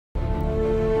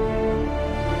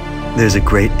There's a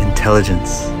great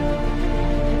intelligence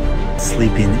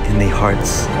sleeping in the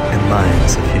hearts and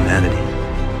minds of humanity.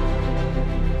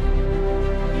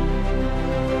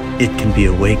 It can be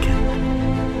awakened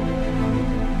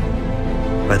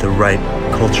by the right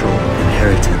cultural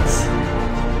inheritance.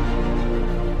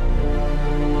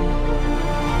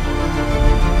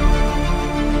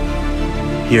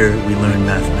 Here we learn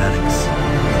mathematics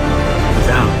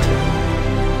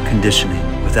without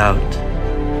conditioning, without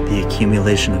the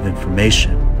accumulation of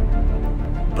information,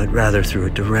 but rather through a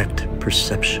direct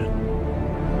perception.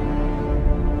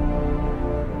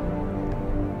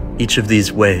 Each of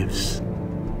these waves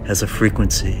has a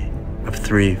frequency of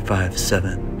 3, 5,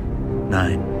 7,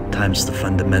 9 times the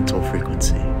fundamental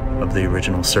frequency of the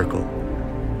original circle,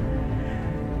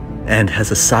 and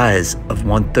has a size of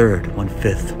 1/3,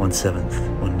 1/5, 1/7,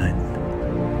 1/9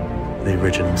 the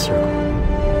original circle.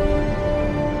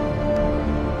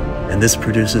 And this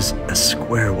produces a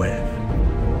square wave,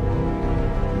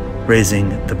 raising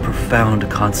the profound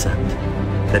concept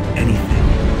that anything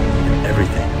and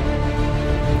everything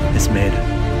is made of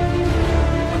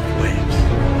waves.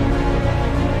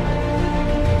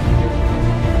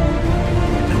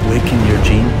 Awaken your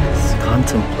genius,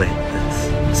 contemplate this,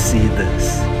 see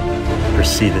this,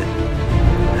 perceive it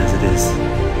as it is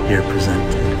here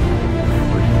presented.